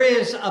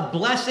is a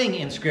blessing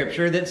in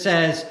Scripture that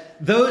says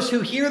those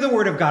who hear the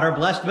word of God are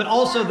blessed, but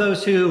also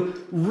those who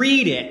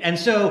read it. And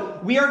so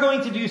we are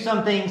going to do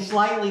something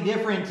slightly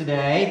different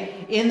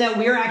today in that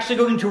we are actually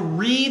going to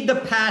read the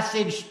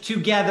passage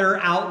together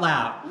out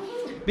loud.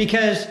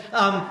 Because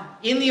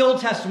in the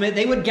Old Testament,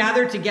 they would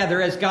gather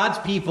together as God's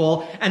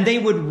people and they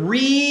would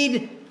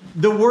read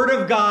the word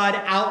of God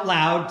out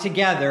loud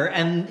together.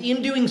 And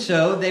in doing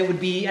so, they would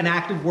be an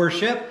act of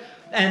worship.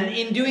 And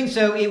in doing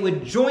so, it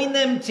would join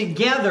them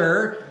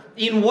together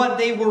in what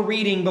they were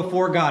reading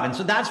before God. And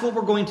so that's what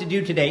we're going to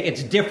do today.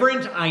 It's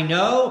different, I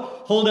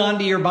know. Hold on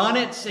to your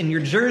bonnets and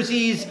your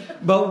jerseys,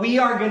 but we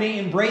are going to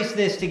embrace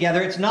this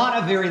together. It's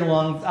not a very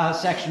long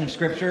section of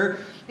Scripture.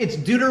 It's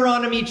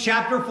Deuteronomy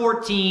chapter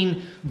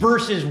 14,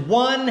 verses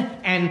 1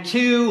 and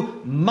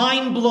 2.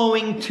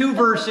 Mind-blowing 2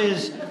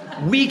 verses.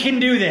 We can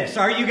do this.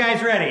 Are you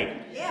guys ready?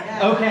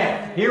 Yeah.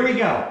 Okay, here we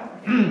go.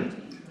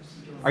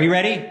 Are you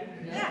ready?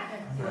 Yeah.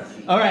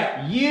 All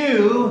right.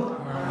 You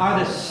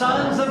are the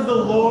sons of the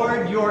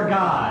Lord your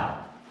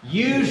God.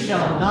 You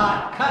shall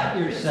not cut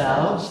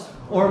yourselves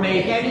or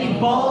make any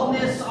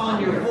baldness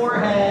on your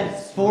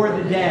foreheads for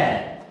the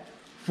dead.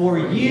 For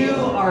you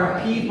are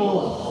a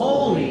people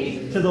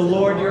holy to the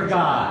Lord your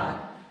God.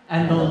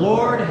 And the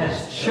Lord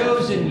has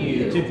chosen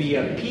you to be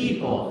a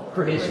people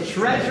for his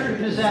treasured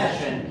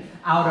possession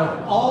out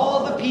of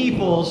all the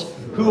peoples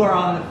who are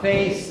on the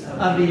face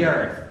of the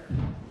earth.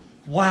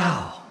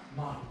 Wow.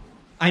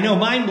 I know,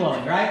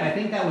 mind-blowing, right? I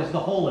think that was the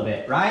whole of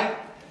it, right?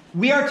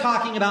 We are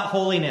talking about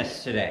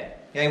holiness today.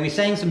 Okay, we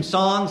sang some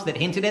songs that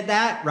hinted at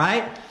that,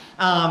 right?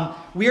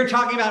 We are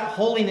talking about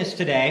holiness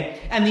today.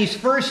 And these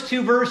first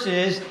 2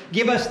 verses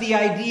give us the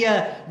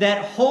idea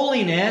that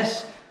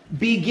holiness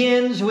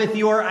begins with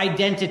your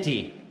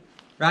identity,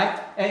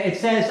 right? It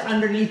says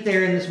underneath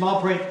there in the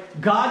small print,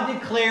 God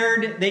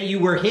declared that you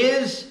were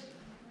his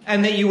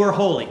and that you were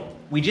holy.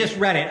 We just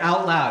read it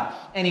out loud.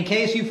 And in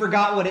case you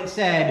forgot what it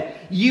said,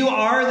 you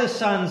are the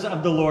sons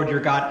of the Lord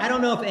your God. I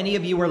don't know if any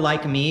of you are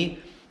like me.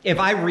 If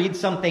I read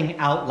something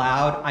out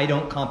loud, I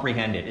don't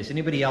comprehend it. Is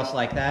anybody else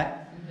like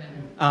that?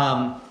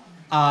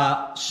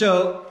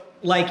 So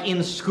like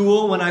in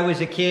school when I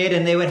was a kid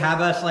and they would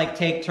have us like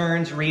take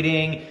turns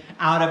reading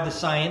out of the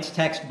science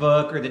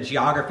textbook or the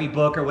geography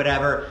book or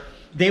whatever,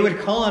 they would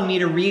call on me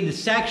to read the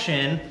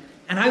section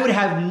and I would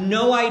have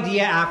no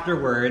idea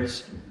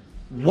afterwards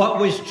what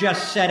was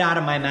just said out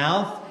of my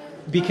mouth,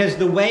 because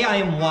the way I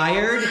am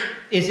wired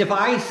is if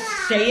I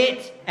say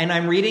it and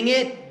I'm reading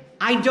it,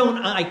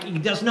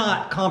 it does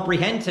not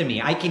comprehend to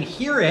me. I can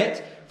hear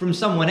it from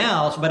someone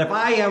else, but if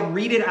I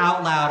read it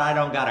out loud, I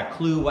don't got a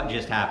clue what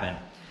just happened.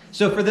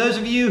 So for those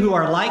of you who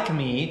are like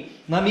me,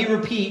 let me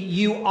repeat,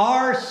 you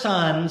are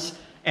sons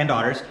and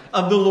daughters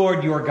of the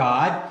Lord your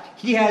God.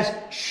 He has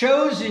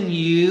chosen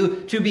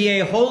you to be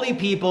a holy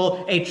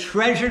people, a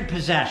treasured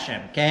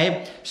possession,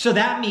 okay? So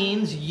that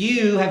means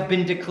you have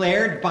been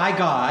declared by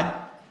God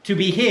to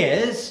be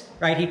his,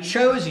 right? He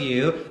chose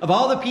you. Of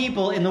all the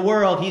people in the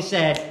world, he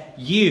said,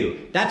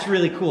 you. That's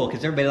really cool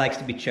because everybody likes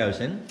to be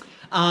chosen.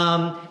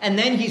 And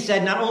then he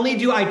said, not only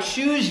do I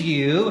choose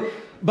you,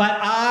 but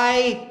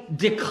I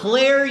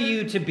declare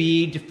you to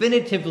be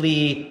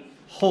definitively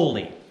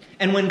holy.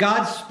 And when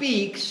God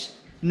speaks,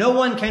 no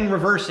one can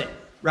reverse it,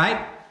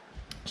 right?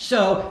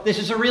 So this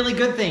is a really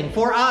good thing.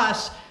 For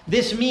us,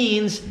 this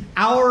means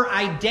our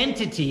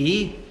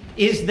identity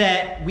is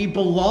that we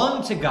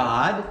belong to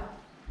God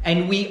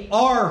and we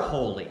are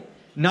holy.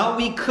 Not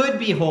we could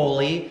be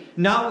holy,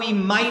 not we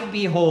might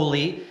be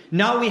holy,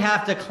 not we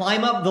have to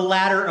climb up the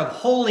ladder of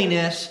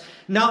holiness,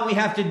 not we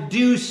have to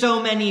do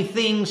so many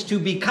things to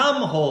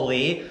become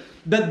holy.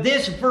 But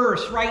this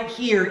verse right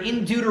here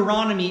in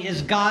Deuteronomy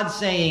is God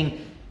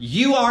saying,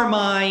 you are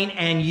mine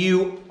and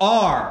you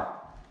are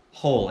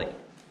holy.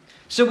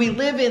 So we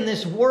live in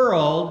this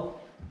world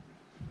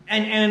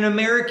and an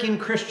American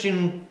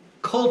Christian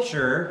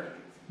culture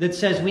that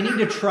says we need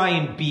to try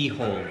and be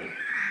holy.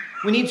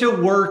 We need to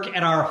work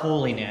at our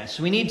holiness.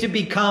 We need to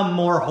become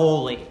more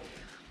holy.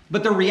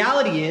 But the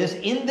reality is,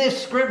 in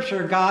this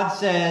scripture, God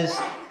says,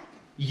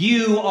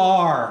 you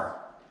are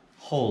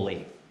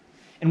holy.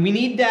 And we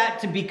need that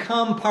to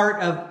become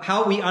part of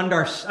how we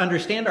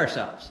understand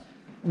ourselves.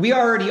 We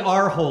already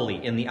are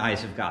holy in the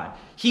eyes of God.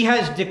 He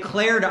has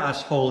declared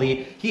us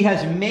holy. He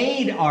has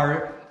made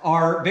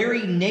our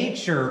very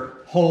nature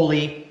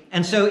holy.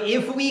 And so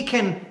if we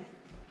can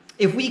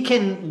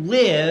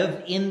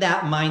live in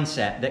that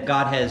mindset that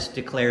God has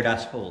declared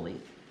us holy,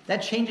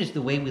 that changes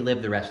the way we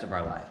live the rest of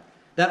our life.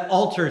 That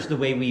alters the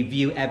way we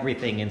view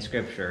everything in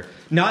Scripture.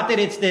 Not that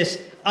it's this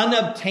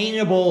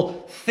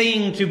unobtainable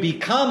thing to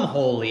become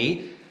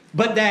holy,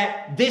 but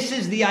that this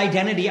is the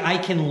identity I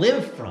can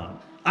live from.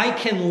 I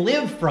can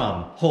live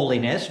from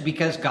holiness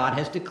because God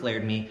has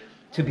declared me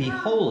to be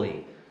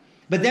holy.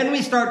 But then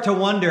we start to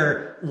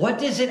wonder, what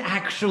does it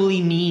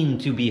actually mean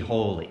to be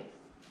holy?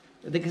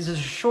 Because it's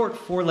a short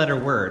 4-letter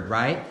word,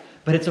 right?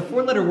 But it's a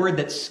 4-letter word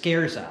that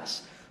scares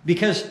us.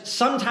 Because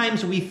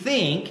sometimes we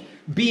think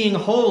being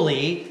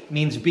holy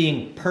means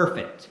being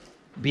perfect,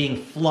 being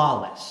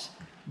flawless,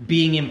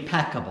 being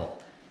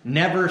impeccable,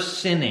 never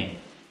sinning,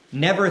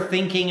 never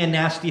thinking a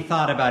nasty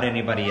thought about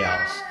anybody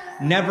else,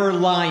 never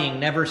lying,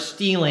 never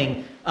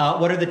stealing.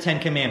 What are the 10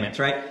 Commandments,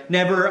 right?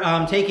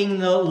 Never taking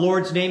the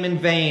Lord's name in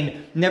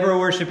vain, never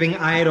worshiping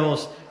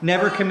idols,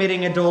 never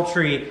committing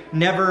adultery,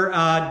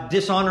 never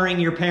dishonoring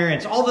your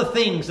parents, all the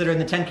things that are in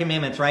the 10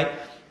 Commandments, right?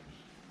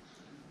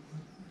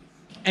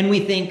 And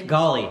we think,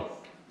 golly,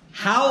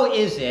 how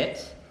is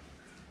it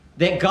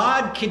that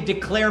God could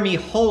declare me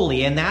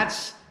holy, and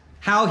that's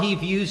how he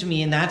views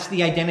me, and that's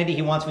the identity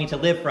he wants me to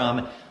live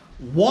from,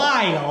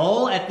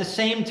 while at the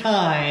same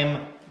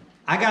time,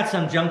 I got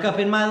some junk up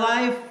in my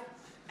life,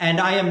 and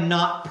I am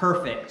not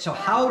perfect. So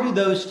how do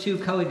those two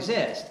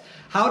coexist?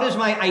 How does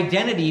my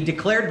identity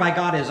declared by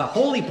God as a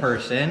holy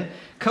person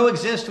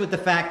coexist with the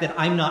fact that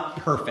I'm not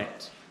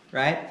perfect,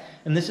 right?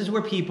 And this is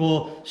where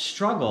people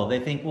struggle. They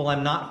think, well,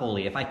 I'm not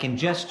holy. If I can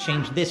just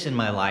change this in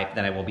my life,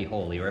 then I will be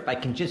holy. Or if I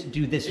can just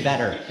do this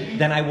better,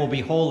 then I will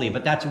be holy.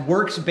 But that's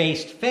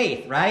works-based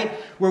faith, right?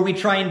 Where we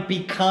try and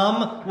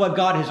become what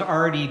God has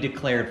already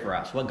declared for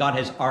us, what God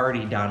has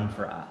already done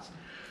for us.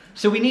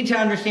 So we need to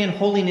understand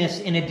holiness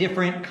in a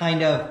different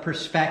kind of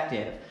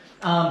perspective.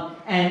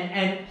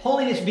 And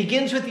holiness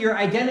begins with your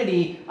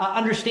identity,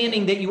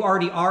 understanding that you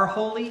already are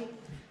holy.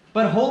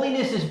 But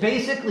holiness is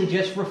basically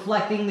just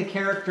reflecting the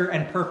character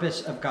and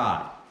purpose of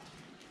God.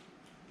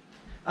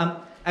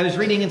 I was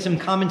reading in some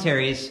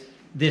commentaries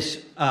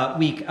this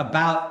week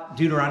about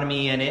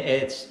Deuteronomy, and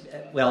it's,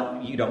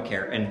 well, you don't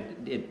care,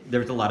 and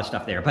there's a lot of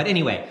stuff there. But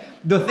anyway,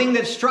 the thing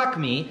that struck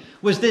me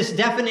was this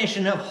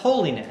definition of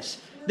holiness,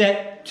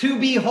 that to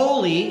be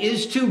holy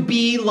is to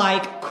be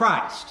like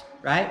Christ,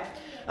 right?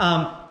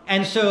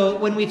 And so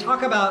when we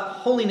talk about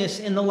holiness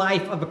in the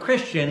life of a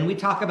Christian, we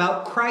talk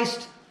about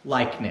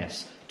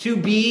Christ-likeness. To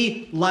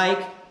be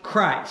like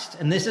Christ.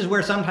 And this is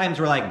where sometimes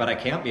we're like, but I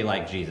can't be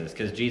like Jesus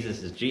because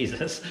Jesus is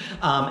Jesus.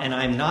 And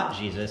I'm not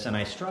Jesus and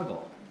I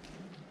struggle.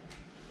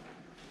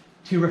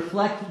 To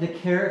reflect the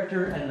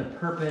character and the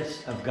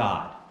purpose of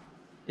God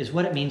is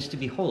what it means to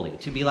be holy,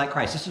 to be like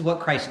Christ. This is what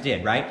Christ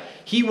did, right?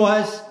 He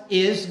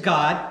is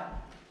God,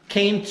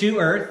 came to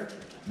earth,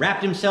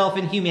 wrapped himself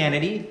in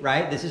humanity,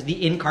 right? This is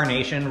the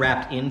incarnation,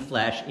 wrapped in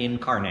flesh,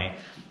 incarnate.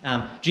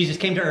 Jesus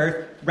came to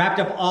earth, wrapped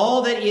up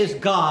all that is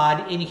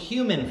God in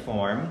human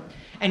form,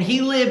 and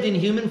he lived in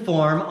human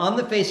form on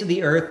the face of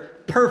the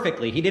earth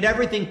perfectly. He did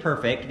everything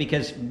perfect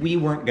because we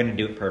weren't going to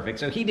do it perfect,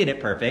 so he did it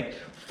perfect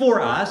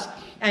for us,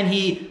 and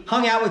he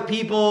hung out with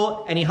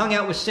people, and he hung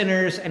out with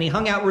sinners, and he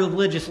hung out with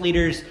religious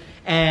leaders,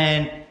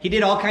 and he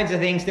did all kinds of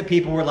things that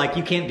people were like,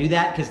 you can't do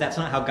that because that's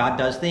not how God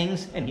does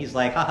things, and he's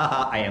like, ha ha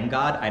ha, I am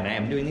God, and I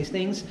am doing these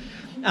things.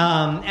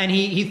 And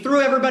he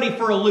threw everybody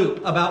for a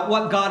loop about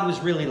what God was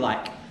really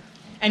like.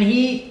 And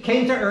he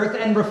came to earth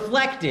and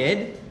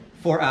reflected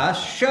for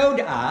us, showed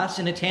us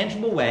in a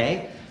tangible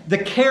way, the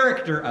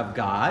character of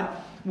God,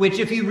 which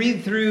if you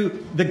read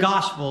through the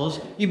Gospels,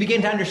 you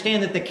begin to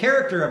understand that the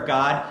character of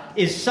God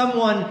is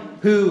someone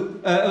who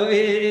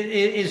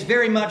is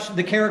very much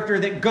the character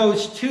that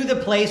goes to the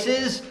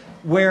places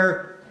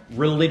where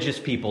religious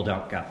people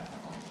don't go.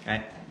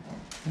 Right?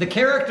 The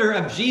character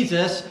of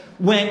Jesus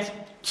went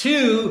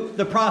to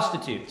the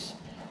prostitutes.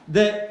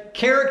 The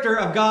character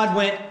of God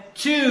went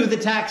to the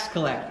tax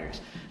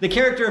collectors. The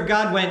character of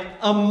God went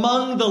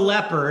among the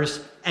lepers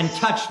and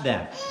touched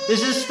them.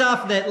 This is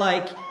stuff that,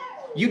 like,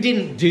 you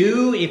didn't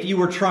do if you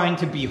were trying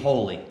to be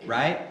holy,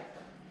 right?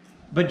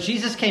 But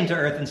Jesus came to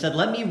earth and said,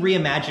 let me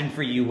reimagine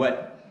for you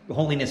what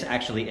holiness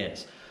actually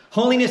is.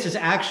 Holiness is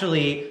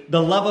actually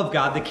the love of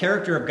God, the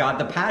character of God,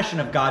 the passion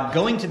of God,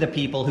 going to the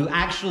people who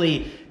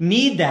actually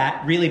need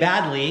that really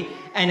badly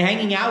and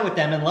hanging out with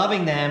them and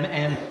loving them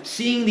and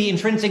seeing the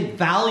intrinsic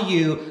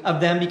value of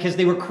them because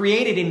they were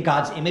created in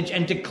God's image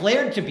and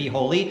declared to be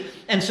holy.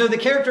 And so the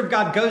character of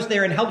God goes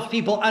there and helps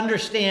people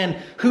understand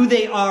who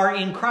they are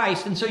in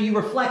Christ. And so you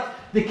reflect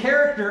the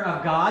character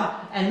of God,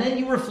 and then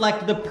you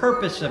reflect the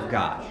purpose of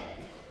God.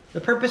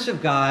 The purpose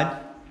of God,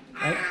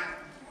 right?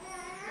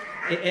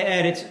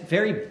 At its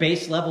very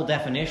base level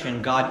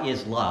definition, God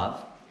is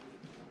love.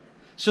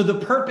 So the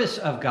purpose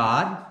of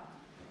God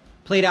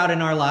played out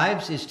in our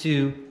lives is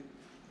to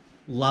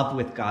love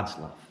with God's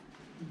love.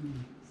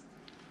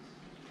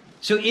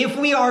 So if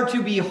we are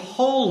to be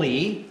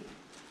holy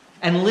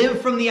and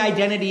live from the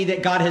identity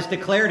that God has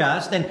declared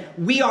us, then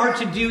we are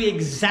to do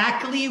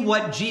exactly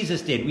what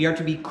Jesus did. We are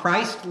to be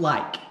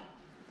Christ-like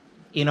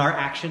in our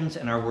actions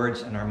and our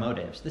words and our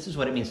motives. This is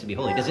what it means to be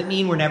holy. Does it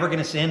mean we're never going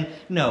to sin?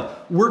 No.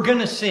 We're going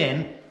to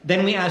sin.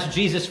 Then we ask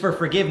Jesus for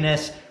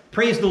forgiveness.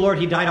 Praise the Lord,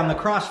 he died on the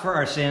cross for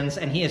our sins,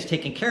 and he has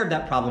taken care of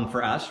that problem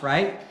for us,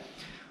 right?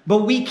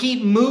 But we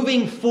keep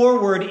moving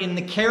forward in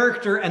the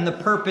character and the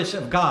purpose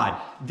of God.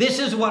 This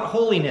is what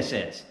holiness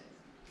is.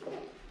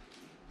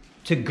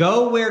 To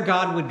go where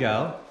God would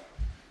go,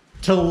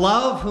 to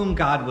love whom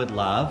God would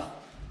love,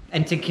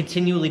 and to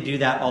continually do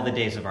that all the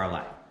days of our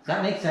life. Does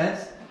that make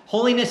sense?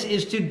 Holiness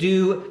is to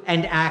do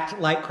and act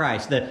like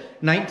Christ. The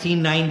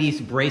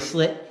 1990s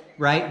bracelet,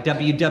 right?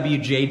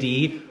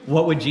 WWJD.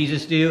 What would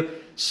Jesus do?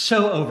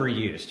 So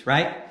overused,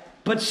 right?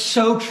 But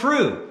so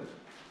true.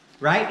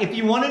 right? If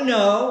you want to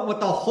know what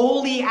the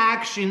holy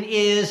action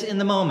is in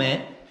the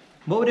moment,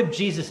 what would have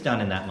Jesus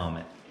done in that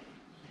moment?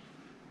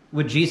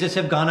 Would Jesus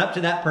have gone up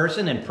to that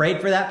person and prayed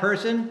for that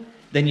person?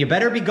 Then you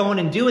better be going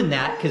and doing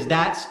that, because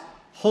that's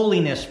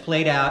holiness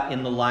played out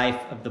in the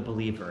life of the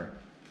believer.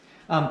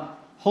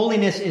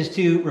 Holiness is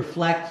to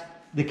reflect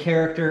the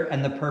character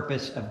and the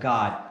purpose of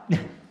God.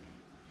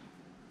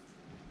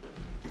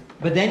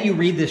 But then you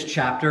read this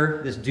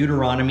chapter, this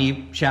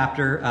Deuteronomy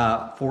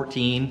chapter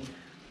 14.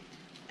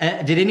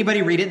 Did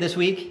anybody read it this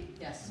week?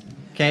 Yes.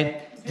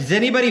 Okay. Does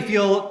anybody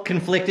feel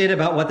conflicted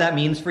about what that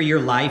means for your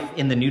life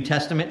in the New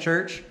Testament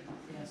church?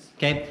 Yes.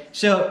 Okay.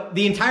 So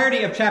the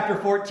entirety of chapter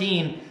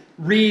 14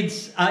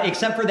 reads,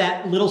 except for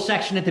that little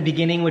section at the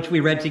beginning, which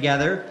we read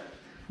together,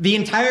 the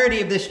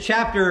entirety of this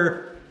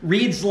chapter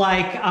reads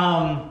like,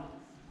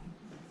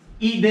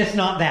 eat this,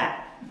 not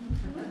that.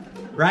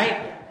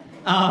 Right?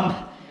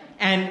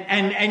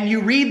 And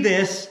you read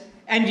this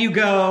and you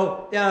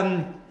go,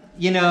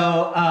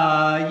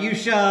 you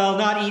shall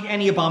not eat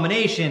any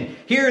abomination.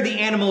 Here are the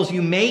animals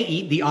you may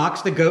eat: the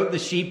ox, the goat, the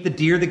sheep, the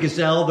deer, the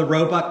gazelle, the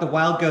roebuck, the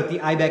wild goat,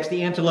 the ibex,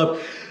 the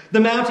antelope, the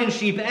mountain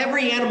sheep,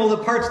 every animal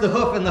that parts the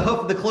hoof and the hoof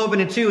of the cloven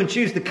in two and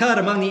chews the cud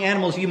among the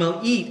animals you may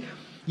eat.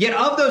 Yet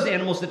of those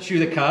animals that chew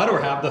the cud or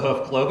have the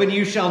hoof cloven,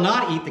 you shall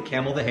not eat the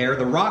camel, the hare,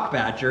 the rock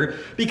badger,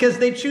 because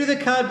they chew the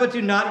cud but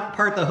do not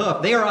part the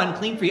hoof. They are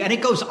unclean for you. And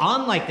it goes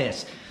on like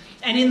this.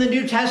 And in the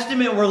New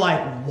Testament, we're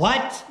like,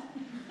 what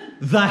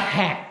the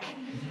heck?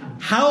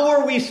 How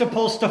are we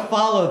supposed to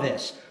follow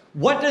this?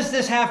 What does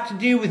this have to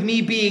do with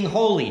me being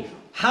holy?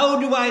 How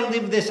do I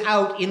live this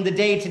out in the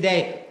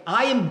day-to-day?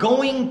 I am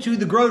going to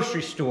the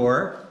grocery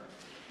store,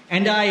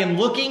 and I am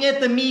looking at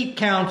the meat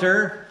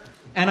counter,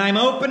 and I'm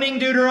opening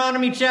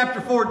Deuteronomy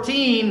chapter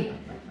 14.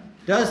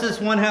 Does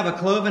this one have a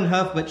cloven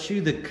hoof but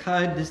chew the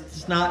cud? This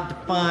does not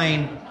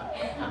define.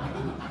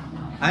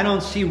 I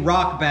don't see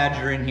rock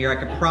badger in here. I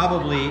could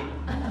probably...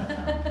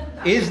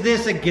 Is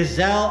this a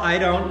gazelle? I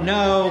don't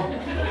know.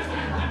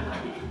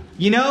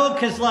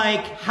 Because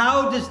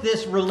how does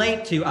this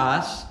relate to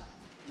us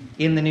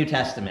in the New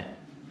Testament?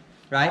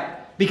 Right?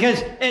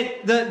 Because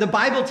the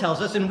Bible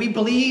tells us, and we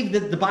believe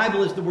that the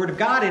Bible is the Word of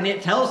God, and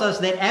it tells us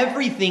that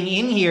everything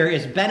in here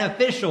is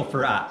beneficial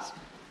for us.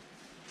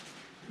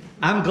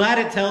 I'm glad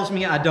it tells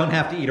me I don't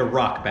have to eat a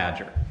rock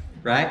badger,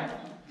 right?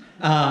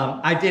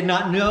 I did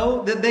not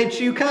know that they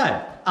chew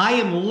cud. I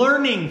am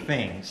learning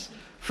things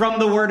from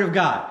the Word of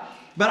God.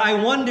 But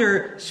I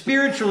wonder,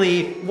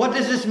 spiritually, what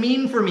does this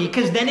mean for me?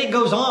 Because then it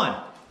goes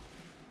on.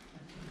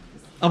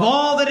 Of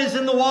all that is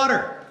in the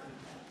water,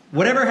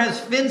 whatever has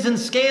fins and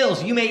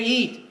scales, you may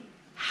eat.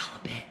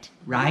 Halibut,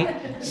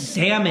 right?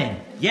 Salmon.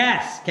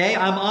 Yes, okay,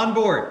 I'm on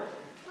board.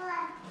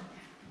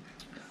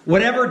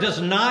 Whatever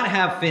does not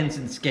have fins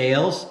and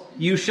scales,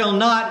 you shall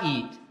not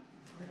eat.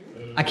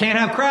 I can't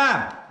have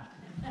crab.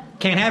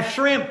 Can't have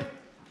shrimp.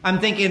 I'm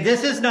thinking,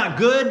 this is not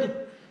good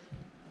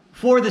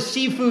for the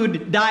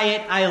seafood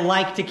diet I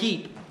like to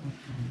keep.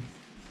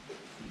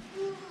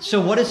 So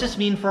what does this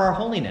mean for our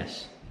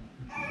holiness?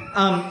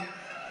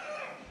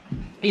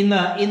 In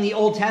the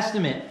Old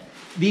Testament,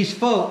 these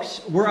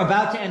folks were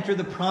about to enter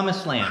the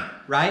promised land,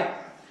 right?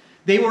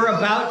 They were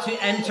about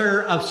to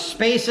enter a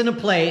space and a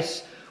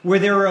place where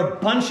there were a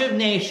bunch of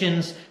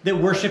nations that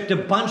worshipped a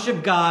bunch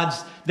of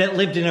gods, that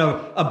lived in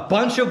a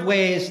bunch of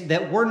ways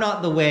that were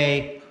not the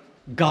way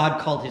God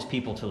called his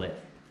people to live.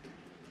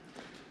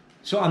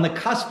 So on the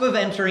cusp of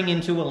entering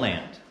into a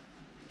land,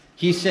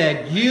 he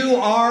said, you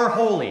are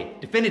holy.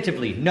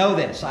 Definitively, know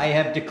this. I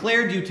have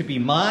declared you to be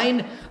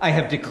mine. I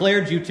have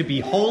declared you to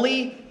be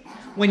holy.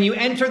 When you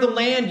enter the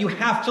land, you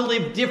have to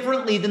live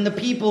differently than the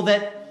people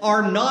that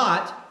are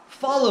not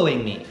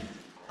following me.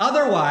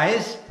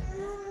 Otherwise,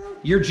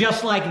 you're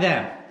just like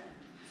them.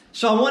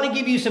 So I want to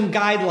give you some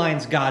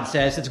guidelines, God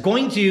says. It's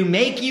going to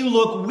make you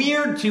look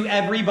weird to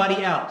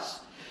everybody else.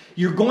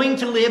 You're going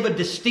to live a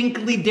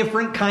distinctly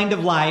different kind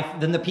of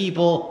life than the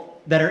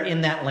people that are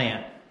in that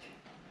land.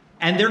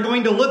 And they're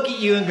going to look at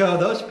you and go,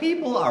 those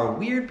people are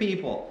weird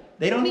people.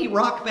 They don't eat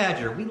rock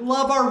badger. We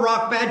love our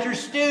rock badger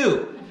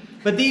stew.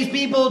 But these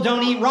people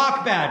don't eat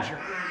rock badger.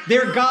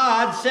 Their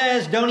God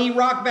says don't eat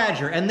rock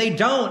badger. And they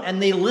don't. And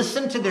they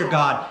listen to their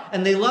God.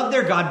 And they love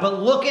their God.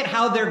 But look at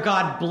how their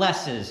God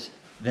blesses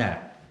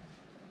them.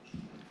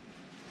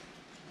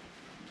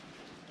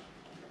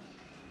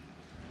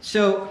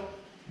 So,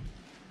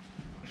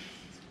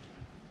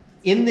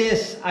 in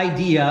this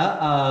idea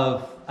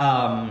of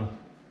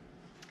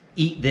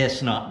eat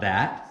this, not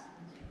that,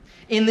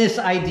 in this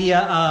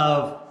idea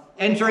of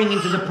entering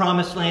into the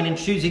promised land and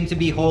choosing to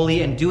be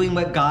holy and doing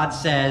what God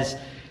says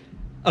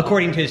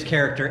according to his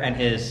character and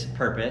his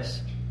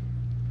purpose,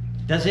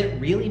 does it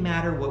really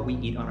matter what we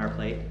eat on our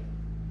plate?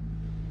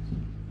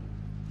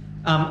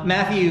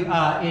 Matthew,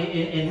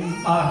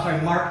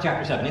 Mark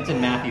chapter 7. It's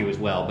in Matthew as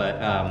well, but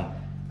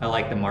I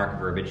like the Mark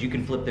verbiage. You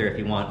can flip there if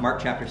you want.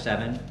 Mark chapter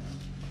 7.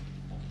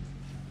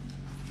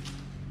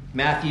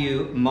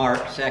 Matthew,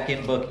 Mark,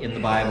 second book in the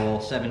Bible,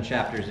 7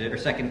 chapters, or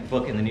second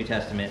book in the New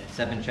Testament,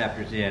 7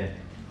 chapters in.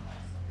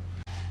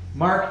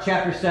 Mark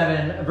chapter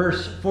 7,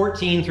 verse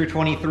 14 through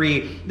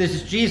 23. This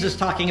is Jesus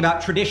talking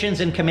about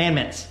traditions and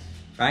commandments,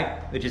 right?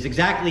 Which is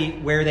exactly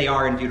where they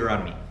are in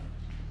Deuteronomy.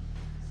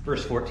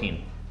 Verse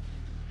 14.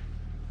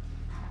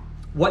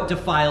 What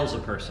defiles a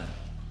person?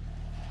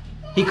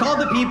 He called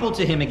the people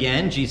to him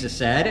again, Jesus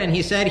said, and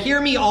he said, "Hear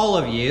me, all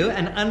of you,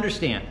 and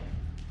understand.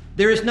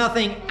 There is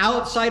nothing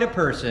outside a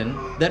person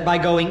that by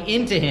going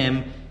into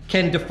him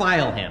can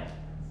defile him."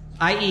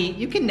 I.e.,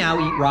 you can now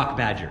eat rock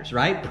badgers,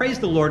 right? Praise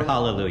the Lord,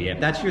 hallelujah.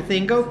 If that's your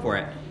thing, go for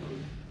it.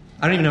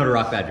 I don't even know what a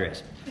rock badger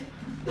is.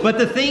 But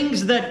the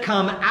things that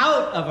come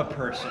out of a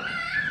person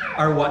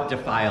are what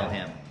defile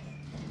him.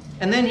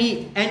 And then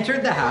he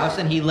entered the house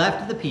and he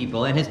left the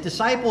people, and his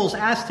disciples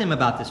asked him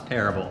about this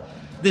parable.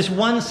 This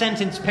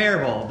one-sentence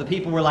parable. The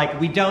people were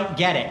like, "We don't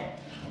get it.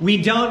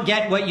 We don't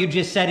get what you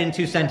just said in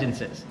 2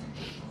 sentences.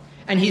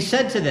 And he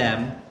said to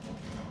them,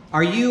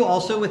 "Are you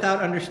also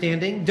without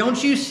understanding?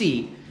 Don't you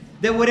see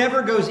that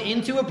whatever goes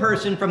into a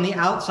person from the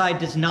outside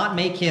does not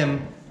make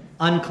him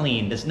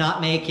unclean, does not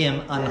make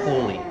him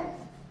unholy,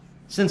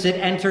 since it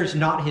enters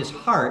not his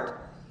heart,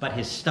 but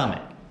his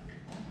stomach?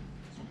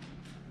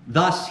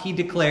 Thus he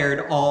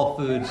declared all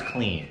foods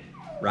clean,"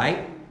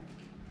 right?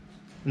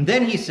 And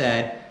then he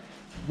said,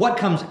 "What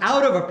comes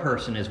out of a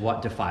person is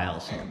what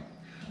defiles him.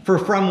 For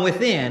from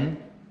within,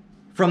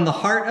 from the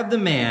heart of the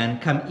man,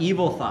 come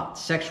evil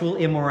thoughts, sexual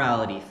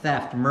immorality,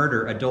 theft,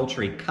 murder,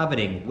 adultery,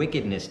 coveting,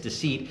 wickedness,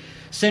 deceit,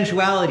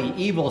 sensuality,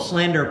 evil,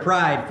 slander,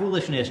 pride,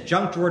 foolishness,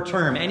 junk drawer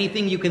term,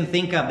 anything you can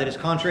think of that is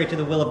contrary to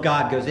the will of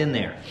God goes in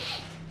there.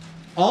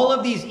 All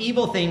of these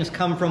evil things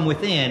come from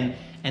within,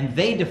 and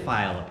they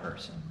defile a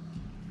person."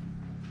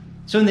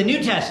 So in the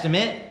New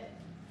Testament,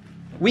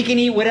 we can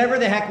eat whatever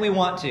the heck we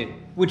want to,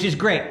 which is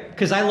great,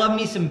 because I love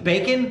me some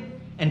bacon,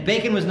 and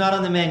bacon was not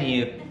on the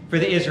menu for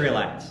the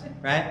Israelites,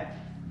 right?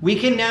 We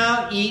can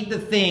now eat the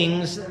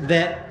things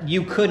that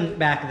you couldn't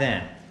back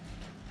then.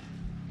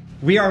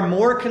 We are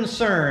more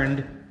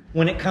concerned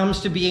when it comes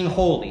to being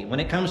holy,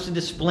 when it comes to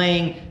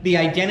displaying the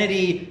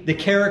identity, the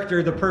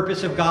character, the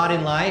purpose of God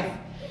in life.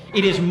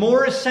 It is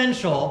more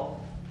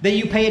essential that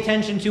you pay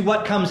attention to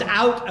what comes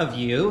out of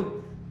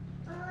you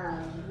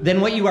than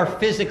what you are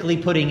physically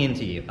putting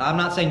into you. I'm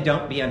not saying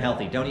don't be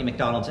unhealthy. Don't eat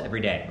McDonald's every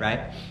day,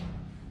 right?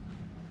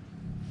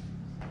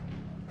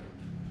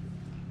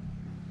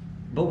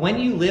 But when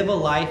you live a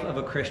life of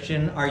a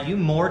Christian, are you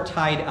more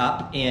tied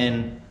up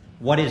in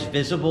what is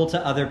visible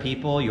to other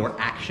people, your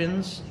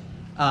actions,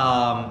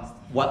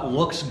 what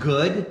looks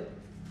good?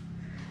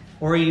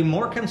 Or are you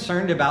more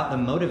concerned about the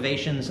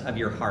motivations of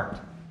your heart?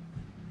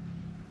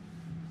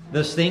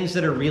 Those things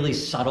that are really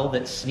subtle,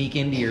 that sneak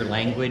into your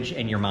language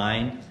and your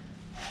mind.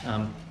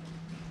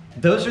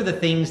 Those are the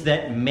things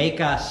that make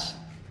us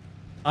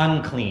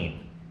unclean.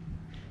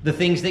 The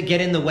things that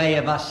get in the way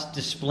of us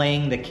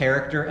displaying the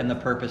character and the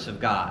purpose of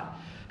God.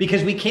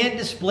 Because we can't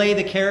display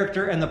the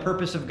character and the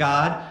purpose of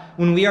God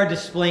when we are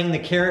displaying the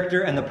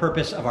character and the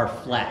purpose of our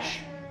flesh.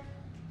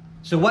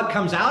 So what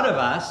comes out of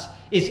us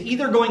is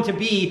either going to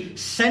be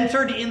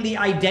centered in the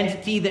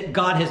identity that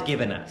God has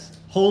given us,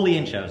 holy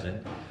and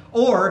chosen,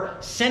 or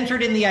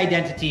centered in the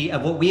identity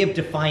of what we have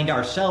defined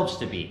ourselves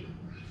to be,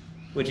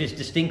 which is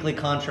distinctly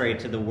contrary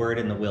to the word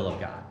and the will of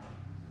God.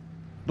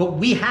 But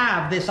we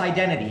have this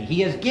identity.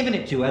 He has given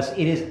it to us.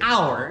 It is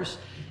ours.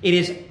 It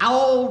is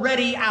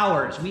already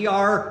ours. We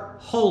are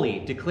holy,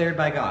 declared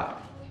by God.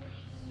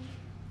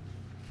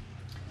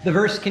 The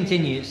verse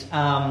continues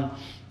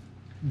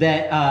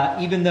that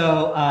even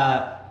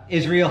though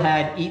Israel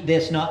had eat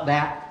this, not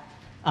that,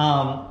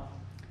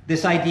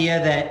 this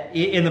idea that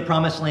in the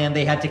promised land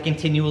they had to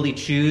continually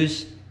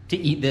choose to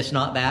eat this,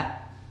 not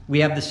that.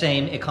 We have the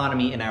same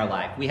economy in our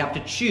life. We have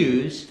to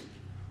choose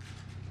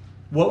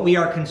what we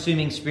are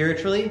consuming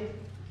spiritually,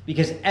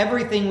 because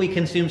everything we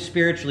consume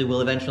spiritually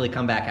will eventually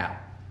come back out.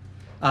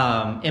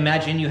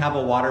 Imagine you have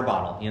a water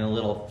bottle, a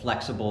little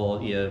flexible,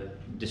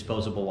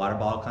 disposable water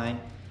bottle kind,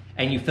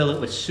 and you fill it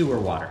with sewer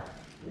water,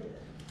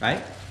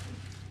 right?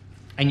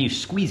 And you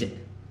squeeze it.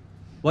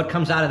 What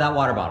comes out of that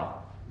water bottle?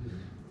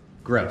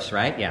 Gross,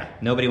 right? Yeah,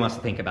 nobody wants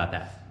to think about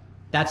that.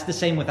 That's the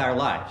same with our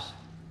lives.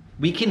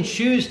 We can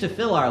choose to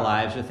fill our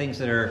lives with things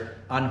that are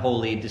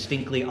unholy,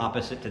 distinctly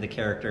opposite to the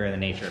character and the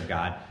nature of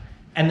God.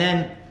 And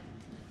then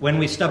when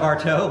we stub our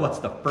toe, what's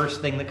the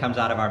first thing that comes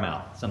out of our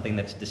mouth? Something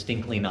that's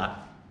distinctly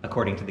not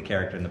according to the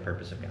character and the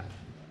purpose of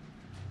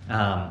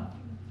God.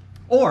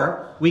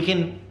 Or we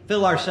can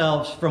fill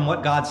ourselves from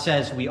what God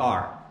says we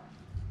are.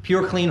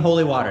 Pure, clean,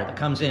 holy water that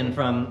comes in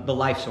from the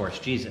life source,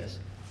 Jesus.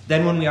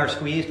 Then when we are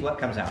squeezed, what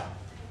comes out?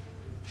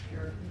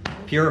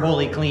 Pure,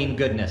 holy, clean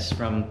goodness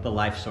from the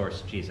life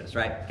source, Jesus,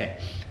 right? Okay.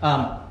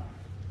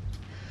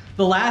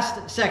 The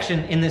last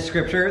section in this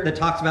scripture that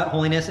talks about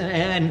holiness,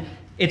 and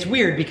it's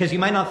weird because you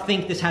might not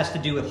think this has to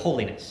do with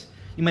holiness.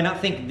 You might not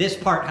think this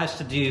part has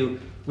to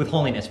do with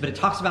holiness, but it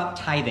talks about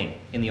tithing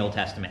in the Old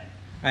Testament,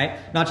 right?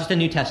 Not just a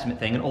New Testament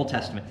thing, an Old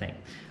Testament thing.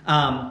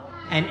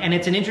 And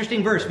it's an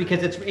interesting verse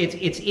because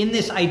it's in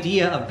this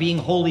idea of being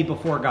holy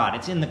before God.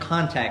 It's in the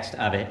context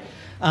of it.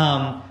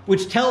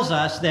 which tells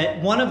us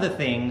that one of the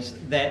things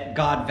that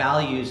God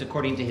values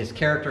according to his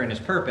character and his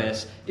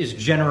purpose is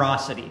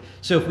generosity.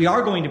 So if we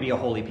are going to be a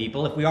holy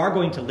people, if we are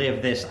going to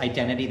live this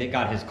identity that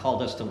God has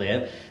called us to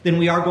live, then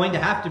we are going to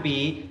have to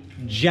be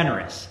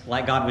generous,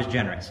 like God was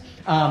generous.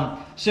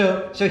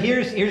 So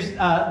here's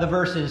the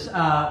verses.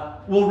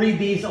 We'll read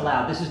these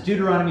aloud. This is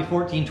Deuteronomy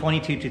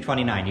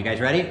 14:22-29. You guys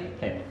ready?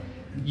 Okay.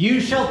 You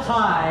shall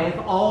tithe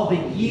all the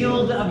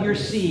yield of your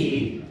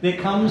seed that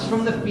comes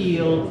from the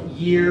field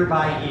year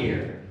by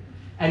year.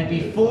 And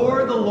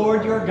before the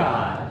Lord your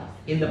God,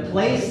 in the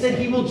place that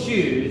he will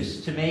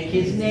choose to make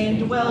his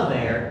name dwell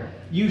there,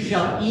 you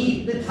shall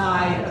eat the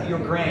tithe of your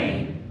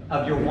grain,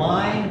 of your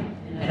wine,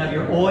 and of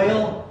your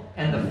oil,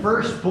 and the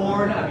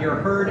firstborn of your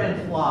herd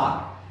and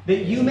flock,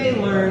 that you may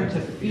learn to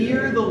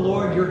fear the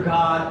Lord your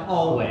God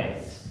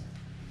always.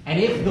 And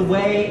if the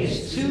way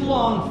is too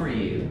long for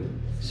you,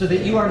 so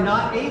that you are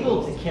not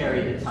able to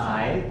carry the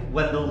tithe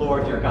when the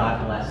Lord your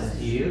God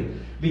blesses you,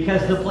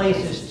 because the place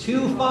is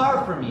too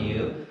far from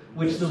you,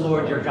 which the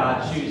Lord your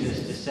God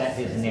chooses to set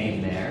his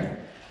name there,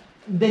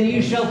 then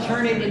you shall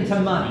turn it into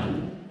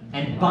money,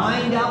 and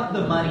bind up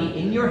the money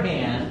in your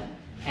hand,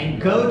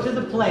 and go to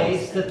the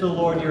place that the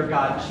Lord your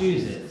God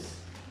chooses,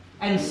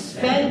 and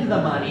spend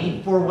the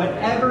money for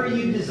whatever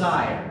you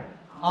desire,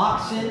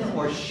 oxen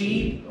or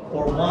sheep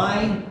or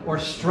wine or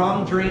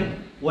strong drink,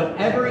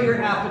 whatever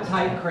your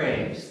appetite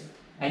craves,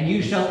 and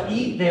you shall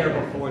eat there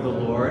before the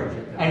Lord,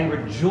 and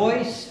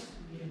rejoice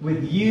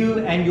with you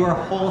and your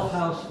whole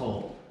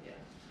household.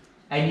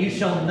 And you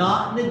shall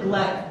not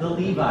neglect the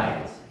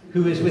Levite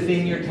who is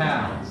within your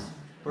towns,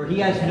 for he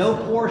has no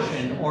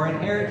portion or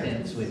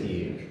inheritance with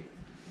you.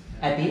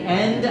 At the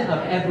end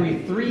of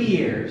every 3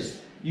 years,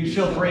 you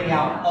shall bring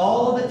out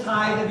all the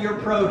tithe of your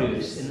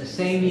produce in the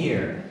same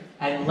year,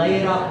 and lay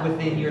it up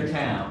within your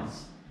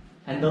towns.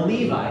 And the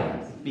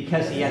Levite,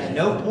 because he has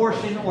no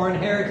portion or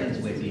inheritance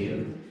with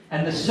you,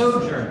 and the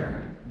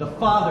sojourner, the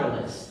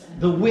fatherless,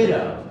 the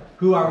widow,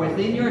 who are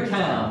within your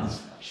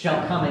towns,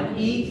 shall come and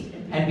eat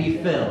and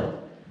be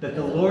filled, that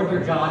the Lord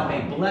your God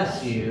may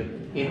bless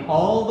you in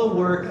all the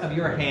work of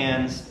your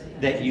hands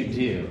that you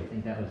do. I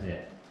think that was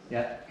it.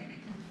 Yep.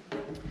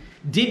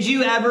 Did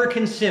you ever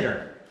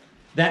consider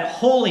that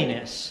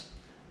holiness,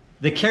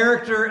 the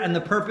character and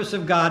the purpose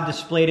of God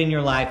displayed in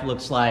your life,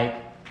 looks like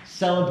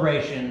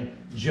celebration,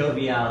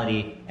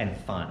 joviality, and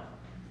fun?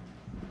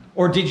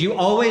 Or did you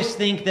always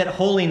think that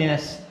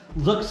holiness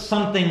looks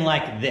something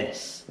like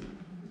this?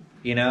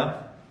 You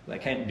know, I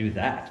can't do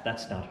that.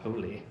 That's not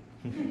holy.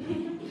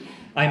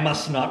 I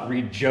must not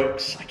read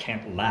jokes. I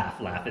can't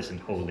laugh. Laugh isn't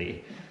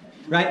holy.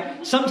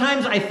 Right?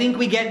 Sometimes I think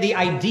we get the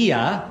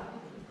idea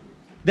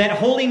that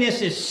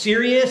holiness is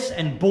serious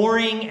and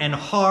boring and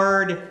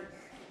hard,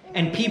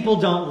 and people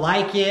don't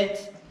like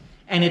it,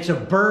 and it's a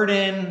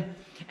burden,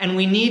 and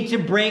we need to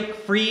break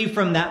free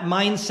from that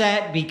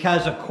mindset,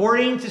 because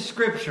according to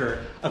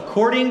Scripture,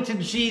 according to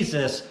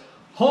Jesus,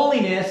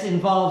 holiness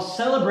involves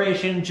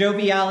celebration,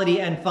 joviality,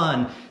 and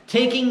fun.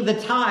 Taking the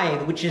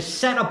tithe, which is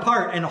set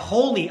apart and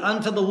holy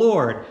unto the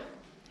Lord,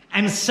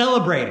 and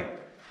celebrating,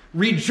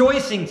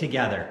 rejoicing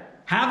together,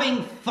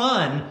 having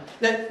fun.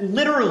 That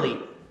literally,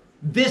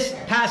 this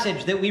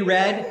passage that we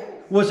read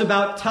was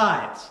about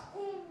tithes.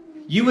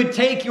 You would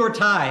take your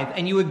tithe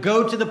and you would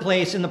go to the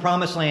place in the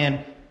promised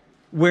land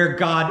where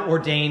God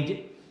ordained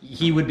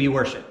he would be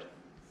worshipped.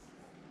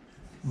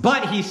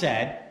 But he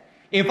said,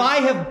 if I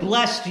have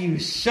blessed you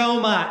so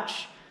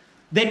much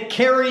that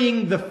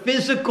carrying the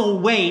physical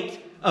weight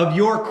of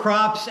your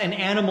crops and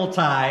animal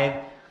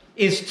tithe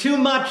is too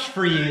much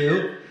for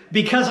you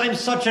because I'm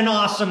such an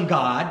awesome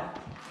God,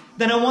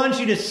 then I want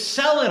you to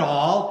sell it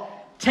all,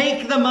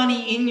 take the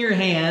money in your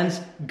hands,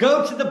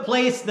 go to the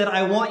place that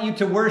I want you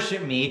to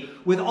worship me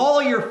with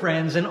all your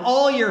friends and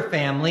all your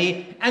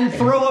family, and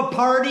throw a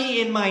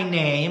party in my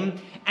name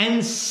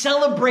and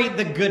celebrate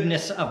the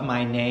goodness of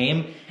my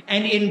name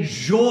and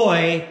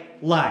enjoy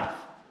life.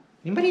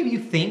 Anybody of you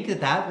think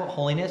that that's what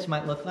holiness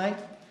might look like?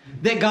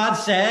 That God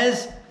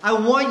says, I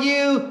want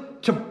you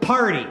to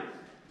party,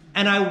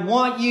 and I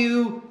want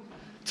you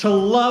to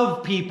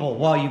love people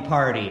while you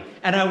party,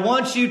 and I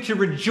want you to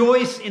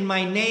rejoice in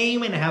my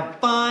name and have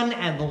fun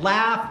and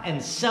laugh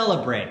and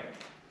celebrate.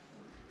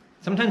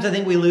 Sometimes I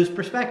think we lose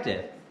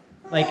perspective.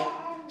 Like,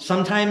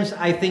 sometimes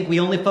I think we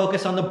only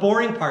focus on the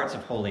boring parts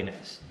of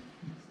holiness.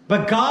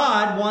 But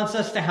God wants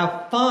us to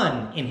have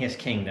fun in his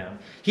kingdom.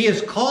 He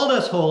has called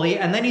us holy,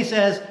 and then he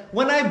says,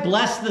 when I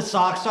bless the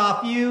socks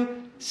off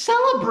you,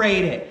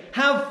 celebrate it.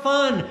 Have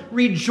fun.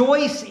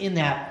 Rejoice in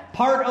that.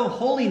 Part of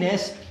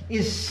holiness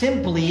is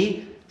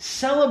simply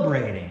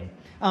celebrating.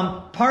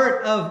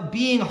 Part of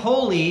being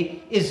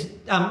holy is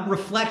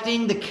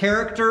reflecting the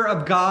character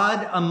of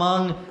God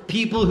among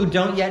people who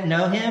don't yet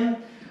know him.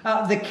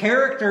 The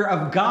character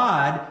of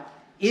God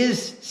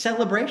is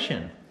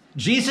celebration.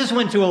 Jesus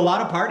went to a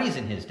lot of parties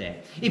in his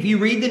day. If you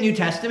read the New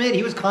Testament,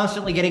 he was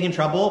constantly getting in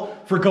trouble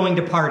for going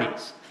to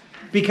parties,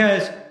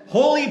 because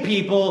holy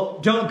people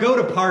don't go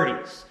to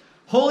parties.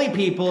 Holy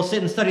people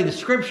sit and study the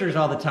scriptures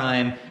all the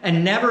time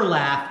and never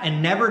laugh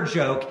and never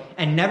joke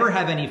and never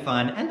have any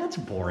fun. And that's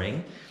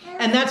boring.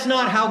 And that's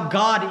not how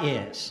God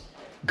is.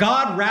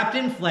 God, wrapped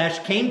in flesh,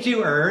 came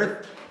to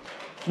earth,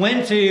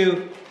 went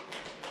to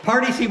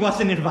parties he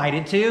wasn't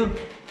invited to,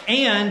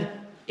 and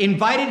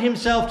invited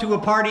himself to a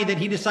party that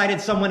he decided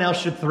someone else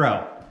should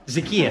throw.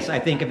 Zacchaeus, I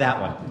think of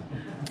that one.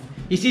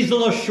 He sees the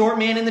little short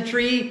man in the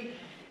tree,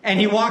 and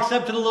he walks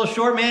up to the little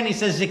short man and he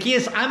says,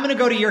 Zacchaeus, I'm going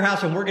to go to your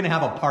house and we're going to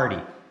have a party.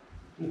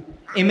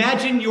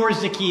 Imagine you're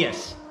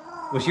Zacchaeus.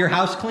 Was your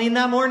house clean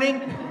that morning?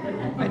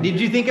 Did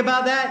you think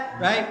about that?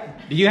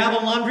 Right? Do you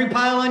have a laundry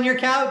pile on your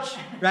couch?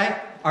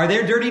 Right? Are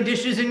there dirty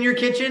dishes in your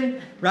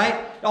kitchen?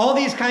 Right? All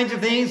these kinds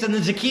of things. And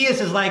then Zacchaeus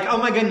is like, oh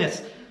my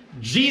goodness,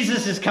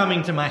 Jesus is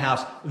coming to my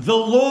house. The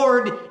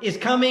Lord is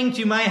coming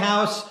to my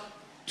house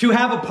to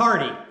have a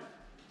party.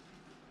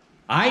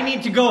 I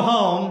need to go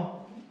home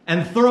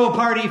and throw a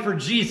party for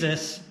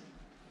Jesus.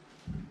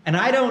 And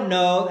I don't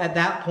know at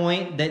that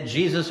point that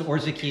Jesus or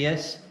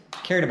Zacchaeus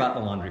cared about the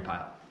laundry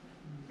pile.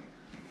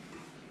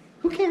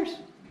 Who cares?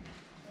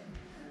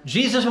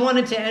 Jesus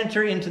wanted to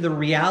enter into the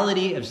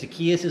reality of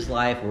Zacchaeus'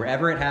 life,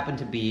 wherever it happened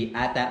to be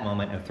at that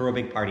moment, and throw a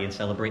big party and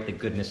celebrate the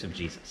goodness of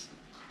Jesus.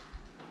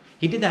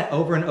 He did that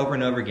over and over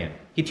and over again.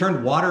 He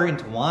turned water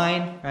into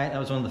wine, right? That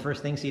was one of the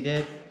first things he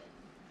did.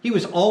 He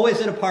was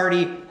always at a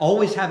party,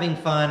 always having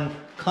fun,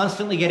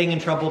 constantly getting in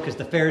trouble because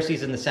the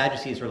Pharisees and the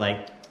Sadducees were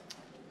like,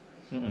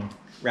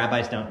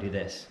 rabbis don't do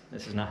this.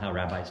 This is not how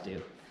rabbis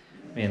do.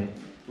 I mean,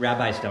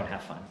 rabbis don't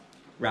have fun.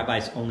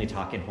 Rabbis only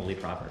talk in holy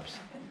proverbs.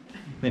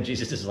 And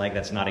Jesus is like,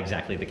 that's not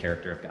exactly the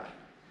character of God.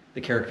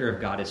 The character of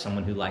God is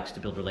someone who likes to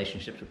build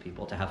relationships with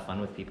people, to have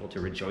fun with people, to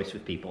rejoice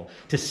with people,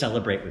 to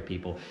celebrate with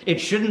people. It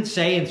shouldn't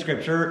say in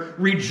Scripture,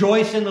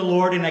 rejoice in the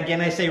Lord, and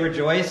again I say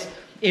rejoice,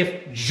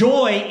 if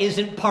joy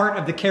isn't part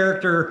of the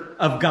character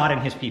of God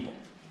and his people.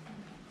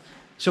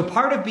 So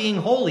part of being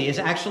holy is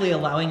actually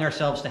allowing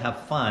ourselves to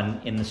have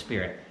fun in the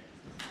Spirit,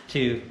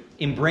 to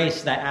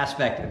embrace that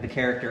aspect of the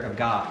character of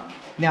God.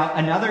 Now,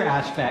 another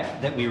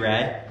aspect that we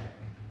read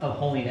of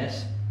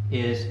holiness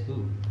is,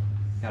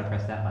 gotta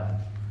press that button,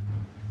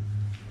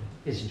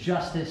 is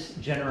justice,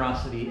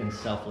 generosity, and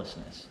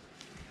selflessness.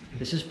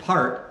 This is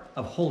part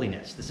of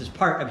holiness. This is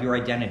part of your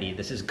identity.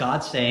 This is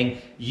God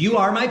saying, you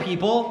are my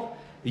people,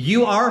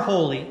 you are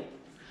holy,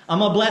 I'm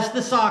gonna bless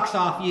the socks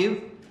off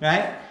you,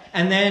 right?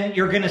 And then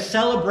you're gonna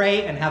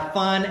celebrate and have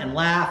fun and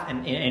laugh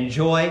and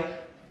enjoy.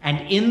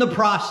 And in the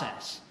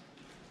process,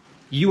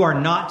 you are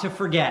not to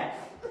forget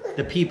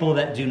the people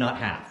that do not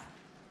have.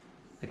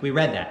 Like we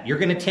read that. You're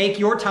going to take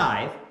your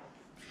tithe,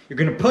 you're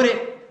going to put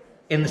it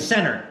in the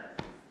center,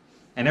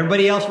 and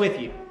everybody else with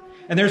you.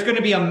 And there's going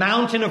to be a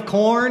mountain of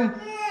corn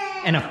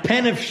and a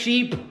pen of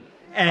sheep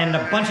and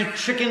a bunch of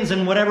chickens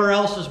and whatever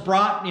else is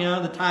brought,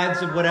 the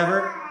tithes of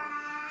whatever.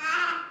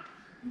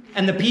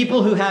 And the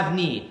people who have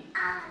need,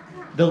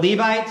 the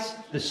Levites,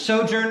 the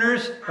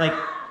sojourners, like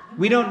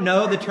we don't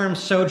know the term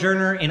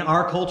sojourner in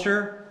our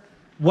culture.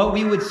 What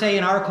we would say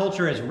in our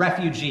culture is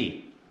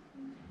refugee.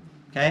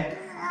 Okay?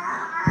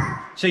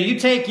 So you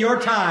take your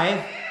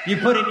tithe, you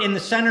put it in the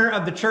center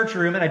of the church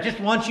room, and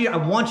I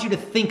want you to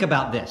think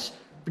about this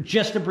for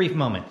just a brief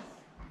moment.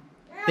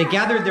 They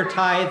gathered their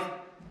tithe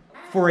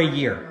for a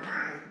year.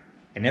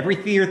 And every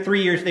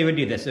 3 years they would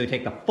do this. They would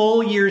take the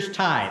full year's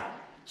tithe.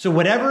 So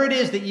whatever it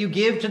is that you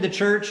give to the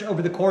church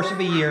over the course of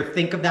a year,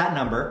 think of that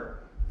number.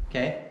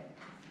 Okay?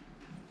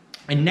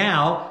 And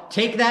now,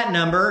 take that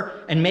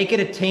number and make it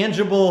a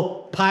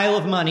tangible pile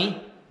of money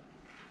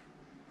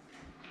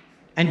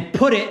and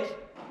put it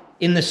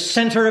in the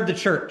center of the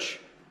church.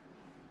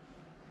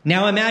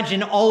 Now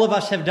imagine all of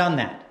us have done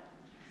that.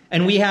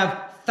 And we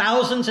have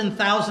thousands and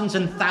thousands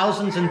and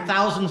thousands and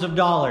thousands of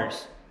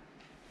dollars.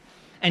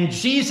 And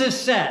Jesus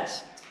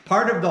says,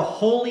 part of the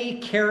holy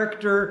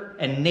character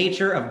and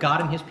nature of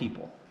God and his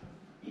people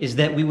is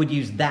that we would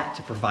use that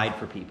to provide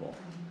for people.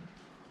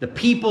 The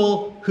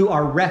people who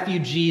are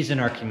refugees in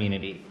our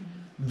community,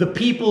 the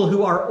people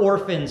who are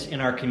orphans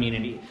in our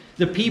community,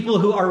 the people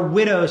who are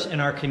widows in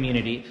our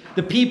community,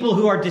 the people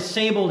who are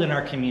disabled in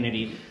our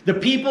community, the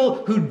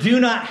people who do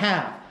not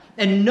have.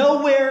 And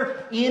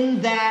nowhere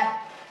in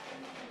that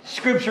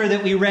scripture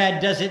that we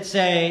read does it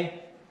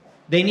say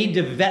they need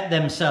to vet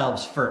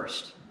themselves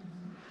first.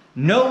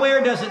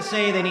 Nowhere does it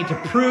say they need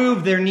to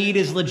prove their need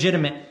is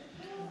legitimate.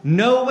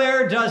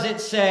 Nowhere does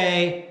it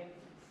say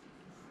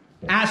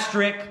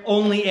asterisk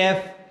only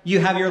if you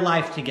have your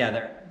life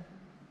together.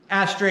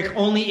 Asterisk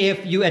only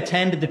if you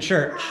attend the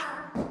church.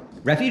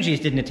 Refugees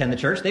didn't attend the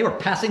church. They were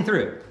passing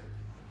through.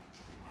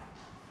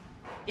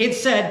 It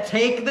said,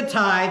 take the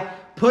tithe,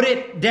 put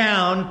it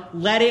down,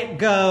 let it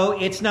go.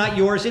 It's not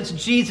yours. It's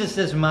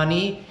Jesus's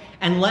money.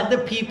 And let the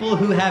people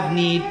who have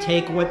need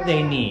take what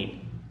they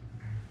need.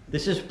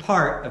 This is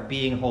part of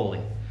being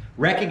holy.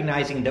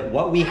 Recognizing that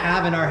what we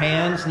have in our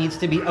hands needs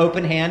to be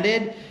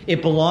open-handed.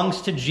 It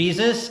belongs to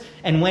Jesus.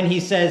 And when he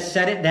says,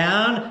 set it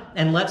down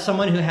and let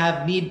someone who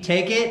have need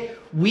take it,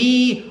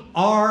 we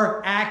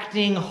are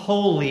acting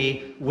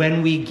holy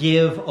when we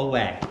give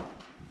away.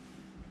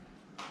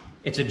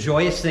 It's a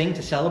joyous thing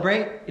to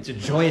celebrate. It's a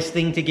joyous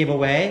thing to give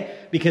away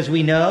because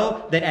we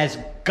know that as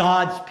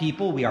God's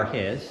people, we are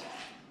his.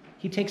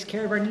 He takes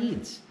care of our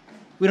needs.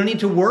 We don't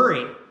need to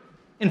worry.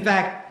 In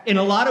fact, in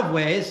a lot of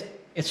ways,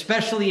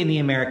 especially in the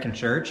American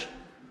church,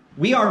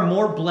 we are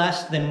more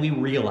blessed than we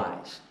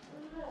realize.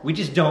 We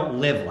just don't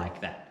live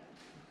like that.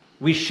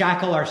 We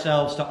shackle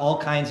ourselves to all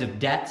kinds of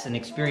debts and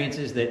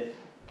experiences that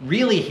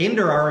really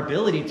hinder our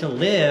ability to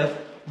live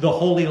the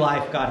holy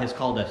life God has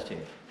called us to.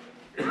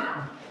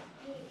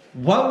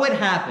 What would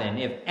happen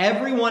if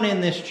everyone in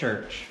this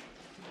church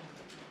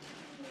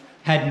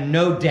had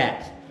no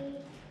debt?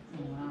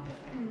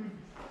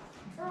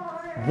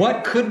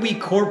 What could we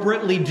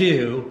corporately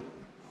do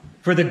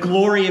for the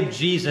glory of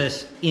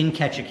Jesus in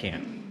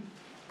Ketchikan?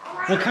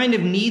 What kind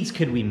of needs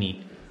could we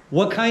meet?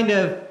 What kind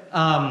of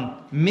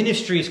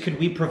ministries could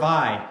we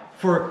provide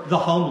for the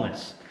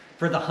homeless,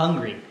 for the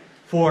hungry,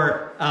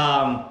 for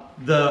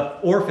the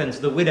orphans,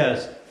 the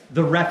widows,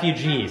 the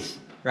refugees,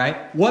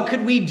 right? What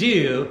could we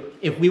do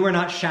if we were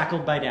not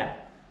shackled by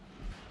debt?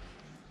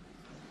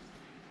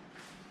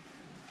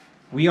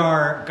 We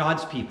are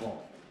God's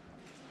people,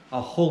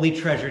 a holy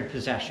treasured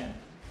possession.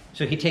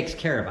 So he takes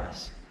care of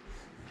us.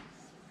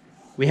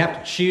 We have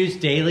to choose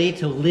daily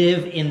to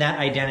live in that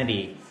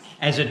identity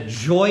as a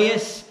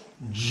joyous,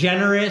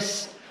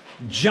 generous,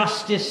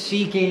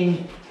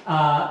 justice-seeking,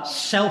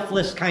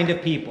 selfless kind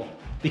of people.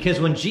 Because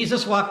when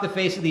Jesus walked the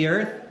face of the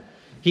earth,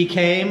 he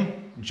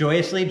came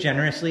joyously,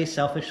 generously,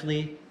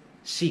 selfishly,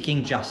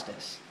 seeking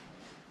justice.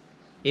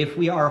 If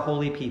we are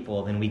holy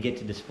people, then we get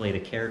to display the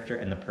character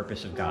and the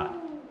purpose of God.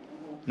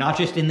 Not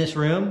just in this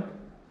room,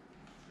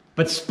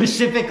 but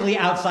specifically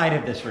outside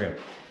of this room.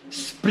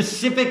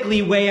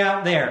 Specifically way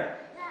out there,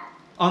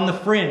 on the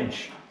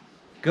fringe.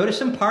 Go to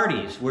some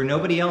parties where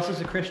nobody else is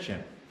a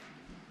Christian.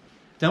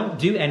 Don't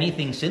do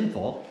anything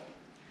sinful,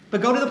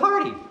 but go to the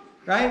party,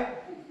 right?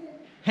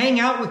 Hang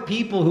out with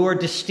people who are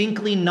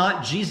distinctly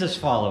not Jesus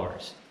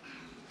followers.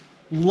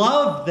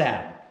 Love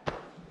them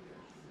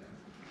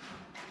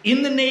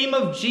in the name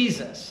of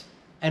Jesus,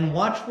 and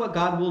watch what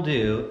God will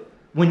do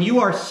when you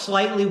are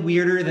slightly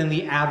weirder than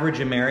the average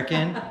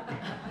American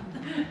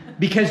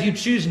because you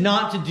choose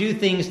not to do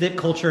things that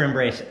culture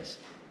embraces.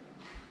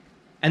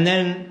 And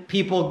then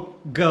people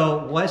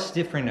go, what's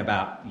different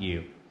about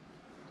you?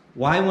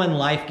 Why, when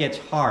life gets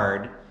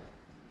hard,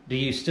 do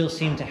you still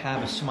seem to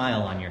have a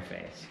smile on your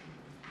face?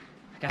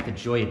 I got the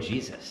joy of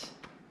Jesus,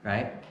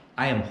 right?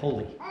 I am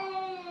holy.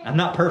 I'm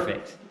not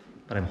perfect,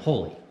 but I'm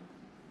holy.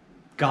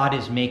 God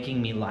is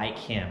making me like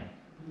him.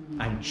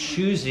 I'm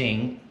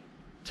choosing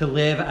to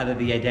live out of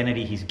the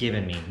identity he's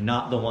given me,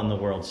 not the one the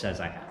world says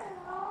I have.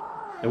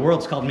 The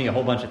world's called me a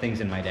whole bunch of things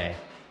in my day.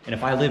 And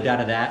if I lived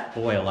out of that,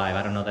 boy alive,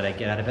 I don't know that I'd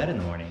get out of bed in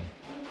the morning.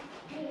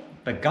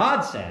 But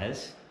God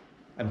says,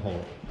 I'm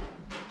holy.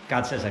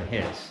 God says I'm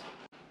his.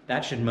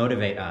 That should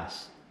motivate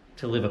us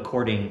to live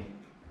according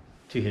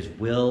to his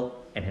will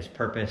and his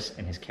purpose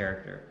and his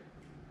character.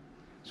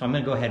 So I'm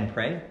going to go ahead and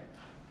pray.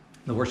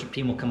 The worship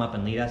team will come up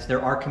and lead us.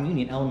 There are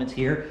communion elements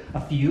here,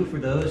 a few for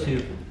those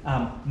who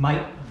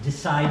might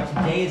decide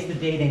today is the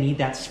day they need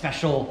that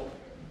special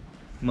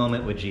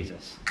moment with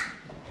Jesus.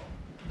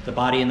 The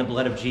body and the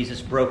blood of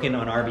Jesus broken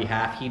on our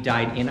behalf. He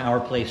died in our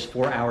place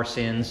for our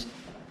sins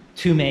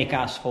to make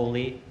us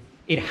holy.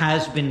 It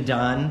has been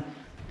done.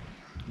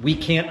 We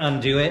can't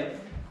undo it.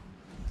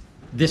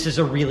 This is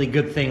a really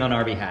good thing on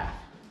our behalf.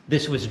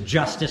 This was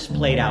justice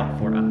played out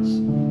for us.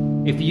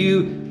 If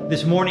you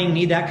this morning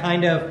need that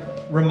kind of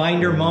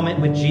reminder moment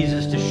with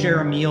Jesus to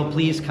share a meal,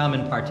 please come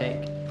and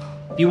partake.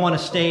 If you want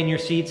to stay in your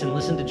seats and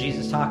listen to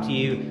Jesus talk to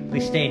you,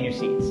 please stay in your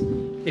seats.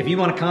 If you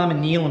want to come and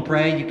kneel and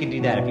pray, you can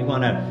do that. If you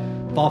want to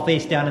fall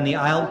face down in the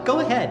aisle, go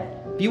ahead.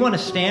 If you want to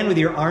stand with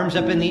your arms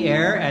up in the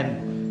air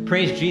and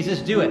praise Jesus,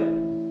 do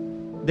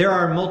it. There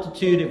are a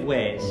multitude of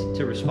ways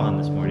to respond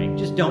this morning.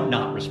 Just don't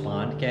not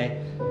respond,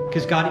 okay?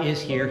 Because God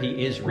is here.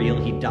 He is real.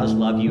 He does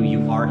love you.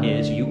 You are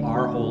his. You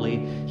are holy.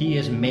 He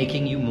is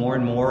making you more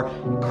and more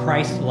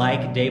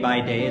Christ-like day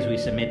by day as we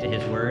submit to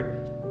his word.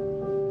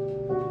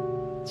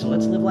 So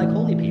let's live like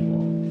holy people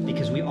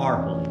because we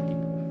are holy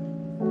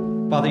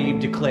people. Father,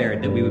 you've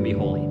declared that we would be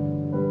holy.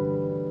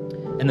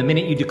 And the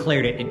minute you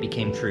declared it, it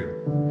became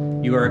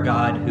true. You are a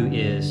God who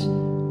is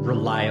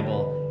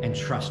reliable and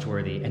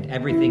trustworthy, and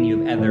everything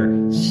you've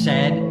ever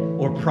said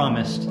or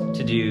promised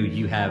to do,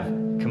 you have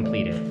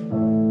completed.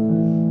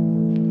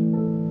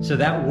 So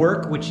that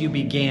work which you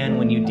began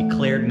when you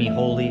declared me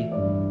holy,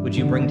 would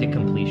you bring to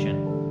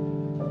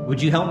completion?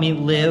 Would you help me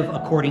live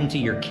according to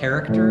your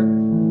character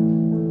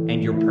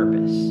and your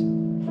purpose?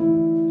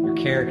 Your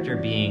character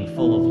being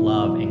full of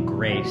love and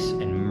grace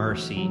and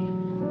mercy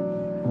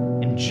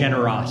and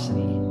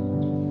generosity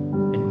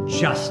and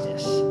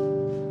justice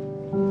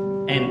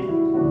and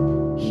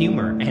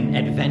humor and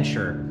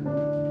adventure,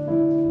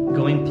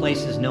 going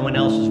places no one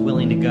else is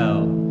willing to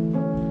go,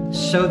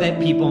 so that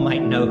people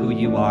might know who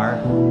you are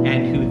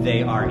and who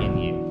they are in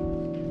you.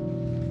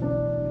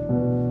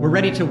 We're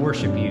ready to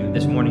worship you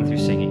this morning through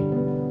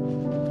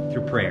singing,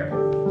 through prayer,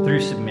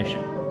 through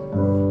submission.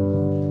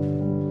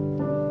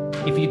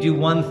 if you do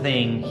one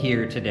thing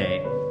here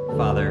today,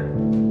 Father,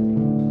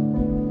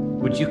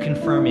 would you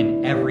confirm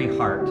in every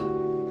heart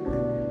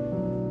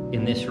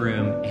in this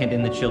room and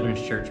in the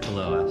children's church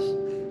below us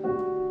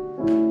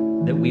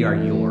that we are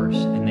yours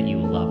and that you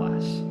love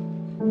us?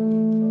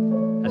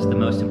 That's the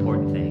most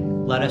important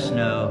thing. Let us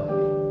know,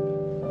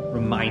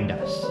 remind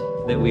us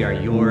that we are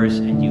yours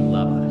and you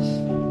love us.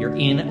 You're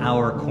in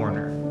our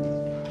corner.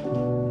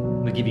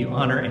 We give you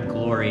honor and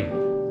glory,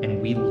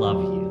 and we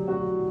love you.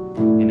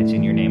 And it's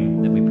in your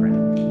name that we pray.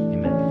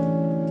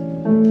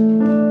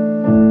 Amen.